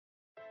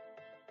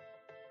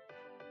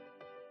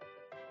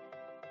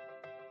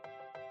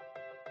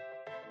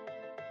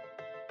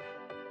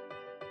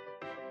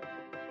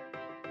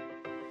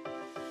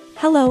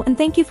Hello and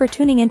thank you for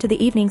tuning into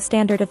the Evening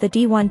Standard of the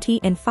D1T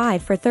in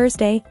 5 for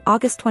Thursday,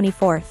 August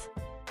 24th.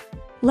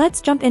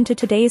 Let's jump into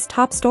today's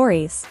top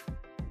stories.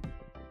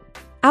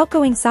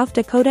 Outgoing South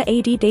Dakota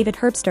AD David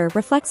Herbster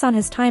reflects on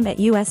his time at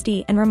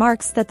USD and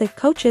remarks that the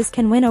coaches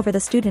can win over the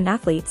student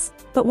athletes,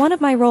 but one of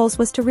my roles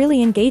was to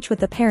really engage with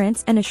the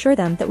parents and assure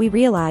them that we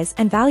realize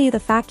and value the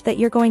fact that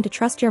you're going to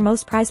trust your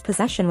most prized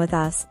possession with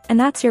us, and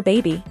that's your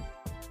baby.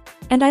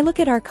 And I look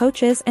at our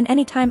coaches, and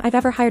anytime I've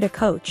ever hired a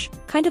coach,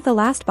 kind of the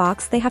last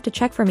box they have to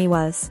check for me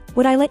was,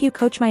 would I let you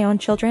coach my own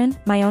children,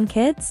 my own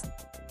kids?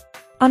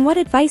 On what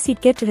advice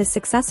he'd give to his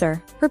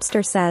successor,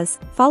 Herbster says,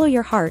 follow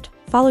your heart,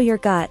 follow your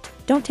gut,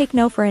 don't take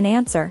no for an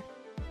answer.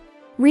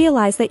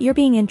 Realize that you're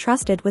being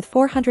entrusted with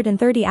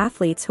 430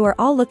 athletes who are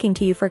all looking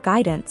to you for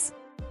guidance.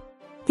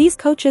 These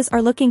coaches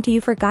are looking to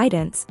you for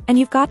guidance, and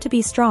you've got to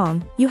be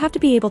strong, you have to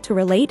be able to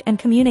relate and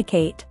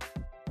communicate.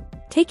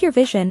 Take your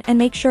vision and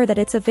make sure that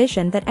it's a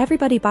vision that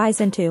everybody buys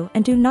into,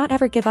 and do not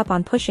ever give up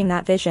on pushing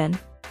that vision.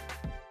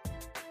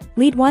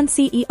 Lead One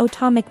CEO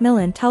Tom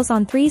McMillan tells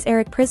On3's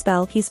Eric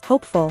Prisbell he's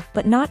hopeful,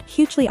 but not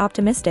hugely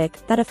optimistic,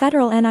 that a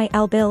federal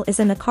NIL bill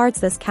is in the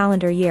cards this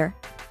calendar year.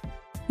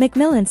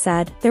 McMillan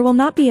said, there will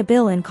not be a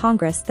bill in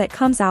Congress that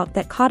comes out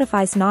that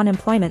codifies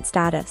non-employment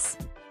status.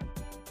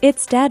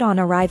 It's dead on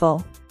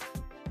arrival.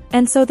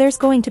 And so there's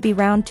going to be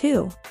round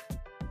 2.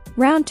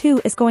 Round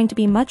 2 is going to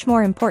be much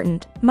more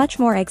important, much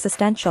more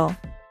existential.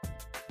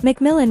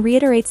 McMillan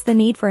reiterates the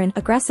need for an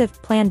aggressive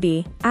Plan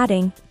B,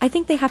 adding, I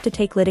think they have to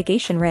take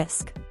litigation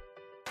risk.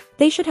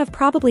 They should have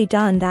probably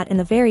done that in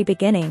the very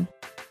beginning.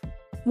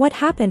 What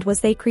happened was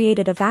they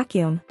created a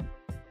vacuum.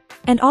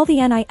 And all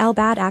the NIL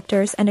bad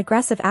actors and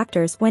aggressive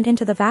actors went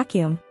into the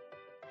vacuum.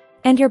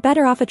 And you're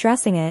better off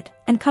addressing it,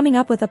 and coming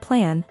up with a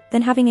plan,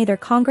 than having either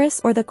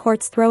Congress or the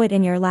courts throw it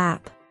in your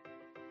lap.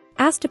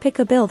 Asked to pick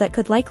a bill that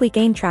could likely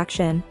gain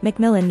traction,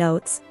 McMillan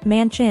notes,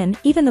 Manchin,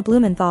 even the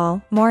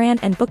Blumenthal, Moran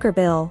and Booker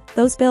bill,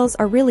 those bills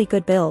are really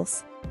good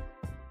bills.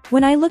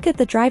 When I look at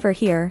the driver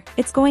here,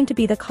 it's going to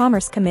be the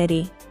Commerce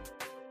Committee.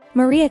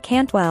 Maria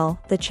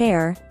Cantwell, the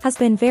chair, has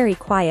been very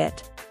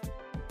quiet.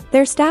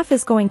 Their staff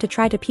is going to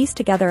try to piece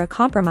together a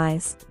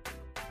compromise.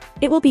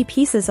 It will be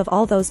pieces of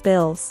all those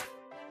bills.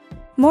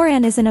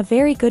 Moran is in a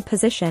very good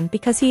position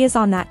because he is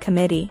on that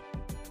committee.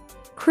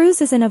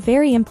 Cruz is in a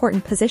very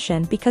important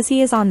position because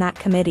he is on that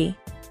committee.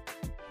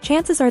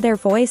 Chances are their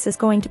voice is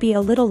going to be a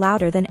little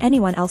louder than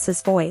anyone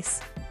else's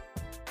voice.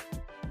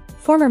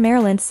 Former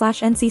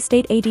Maryland/NC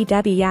State AD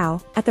Debbie Yao,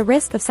 at the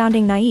risk of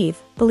sounding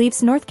naive,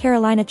 believes North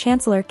Carolina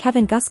Chancellor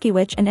Kevin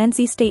Guskiewicz and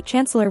NC State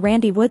Chancellor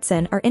Randy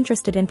Woodson are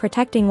interested in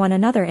protecting one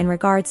another in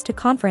regards to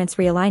conference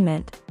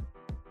realignment.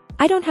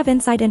 I don't have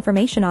inside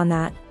information on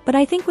that, but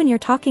I think when you're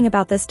talking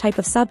about this type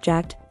of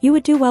subject, you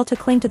would do well to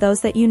cling to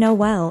those that you know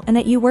well and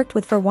that you worked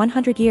with for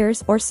 100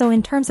 years or so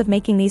in terms of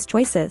making these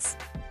choices.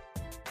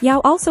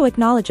 Yao also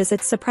acknowledges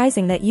it's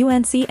surprising that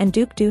UNC and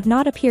Duke do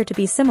not appear to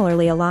be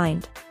similarly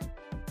aligned.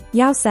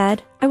 Yao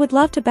said, I would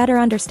love to better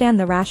understand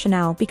the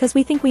rationale because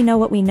we think we know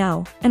what we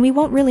know, and we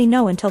won't really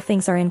know until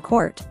things are in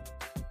court.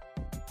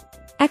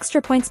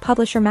 Extra Points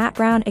publisher Matt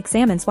Brown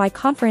examines why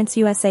Conference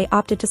USA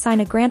opted to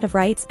sign a grant of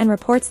rights and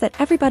reports that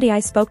everybody I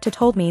spoke to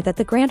told me that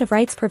the grant of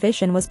rights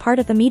provision was part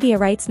of the media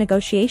rights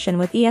negotiation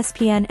with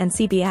ESPN and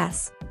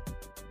CBS.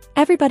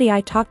 Everybody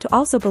I talked to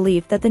also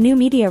believed that the new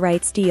media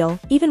rights deal,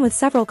 even with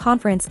several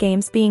conference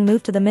games being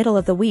moved to the middle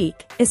of the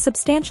week, is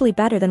substantially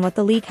better than what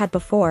the league had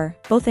before,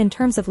 both in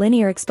terms of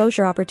linear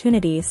exposure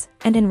opportunities,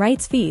 and in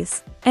rights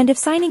fees, and if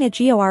signing a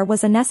GOR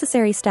was a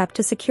necessary step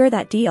to secure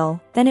that deal,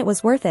 then it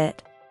was worth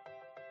it.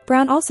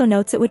 Brown also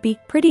notes it would be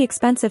pretty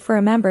expensive for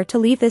a member to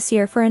leave this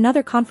year for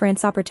another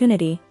conference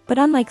opportunity, but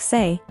unlike,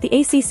 say, the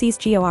ACC's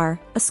GOR,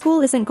 a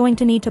school isn't going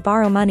to need to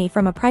borrow money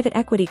from a private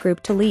equity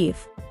group to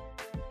leave.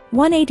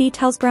 One AD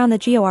tells Brown the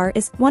GOR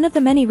is one of the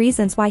many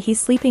reasons why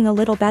he's sleeping a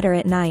little better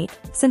at night,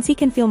 since he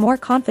can feel more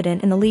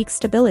confident in the league's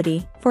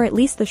stability, for at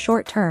least the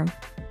short term.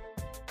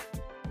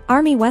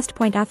 Army West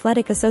Point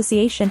Athletic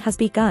Association has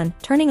begun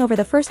turning over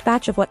the first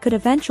batch of what could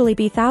eventually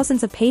be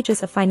thousands of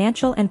pages of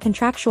financial and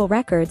contractual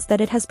records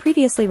that it has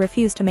previously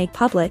refused to make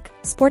public,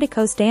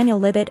 Sportico's Daniel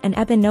Libet and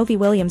Eben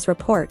Novy-Williams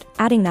report,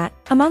 adding that,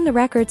 among the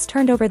records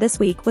turned over this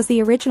week was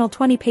the original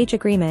 20-page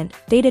agreement,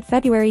 dated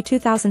February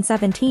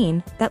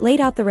 2017, that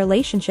laid out the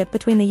relationship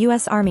between the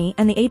U.S. Army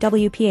and the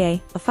AWPA,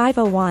 a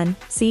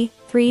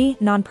 501(c)(3)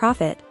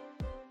 nonprofit.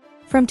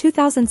 From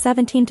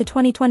 2017 to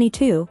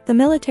 2022, the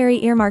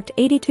military earmarked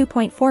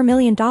 $82.4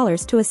 million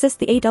to assist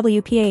the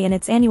AWPA in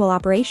its annual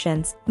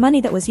operations,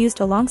 money that was used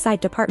alongside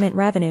department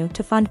revenue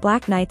to fund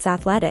Black Knights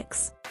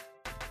athletics.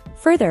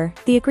 Further,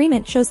 the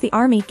agreement shows the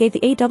Army gave the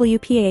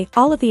AWPA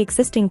all of the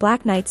existing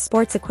Black Knights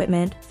sports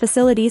equipment,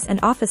 facilities and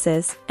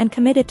offices, and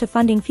committed to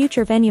funding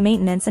future venue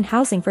maintenance and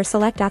housing for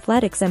select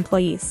athletics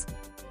employees.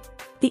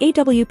 The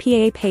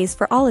AWPA pays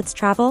for all its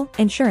travel,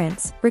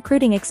 insurance,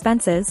 recruiting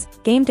expenses,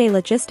 game day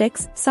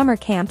logistics, summer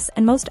camps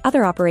and most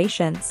other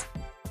operations.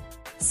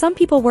 Some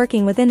people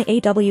working within the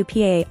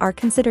AWPA are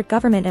considered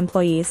government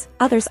employees,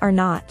 others are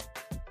not.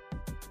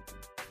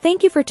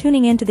 Thank you for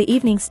tuning in to the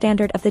Evening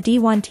Standard of the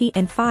D1T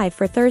in 5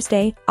 for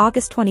Thursday,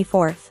 August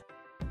 24th.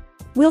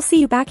 We'll see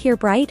you back here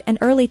bright and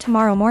early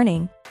tomorrow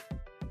morning.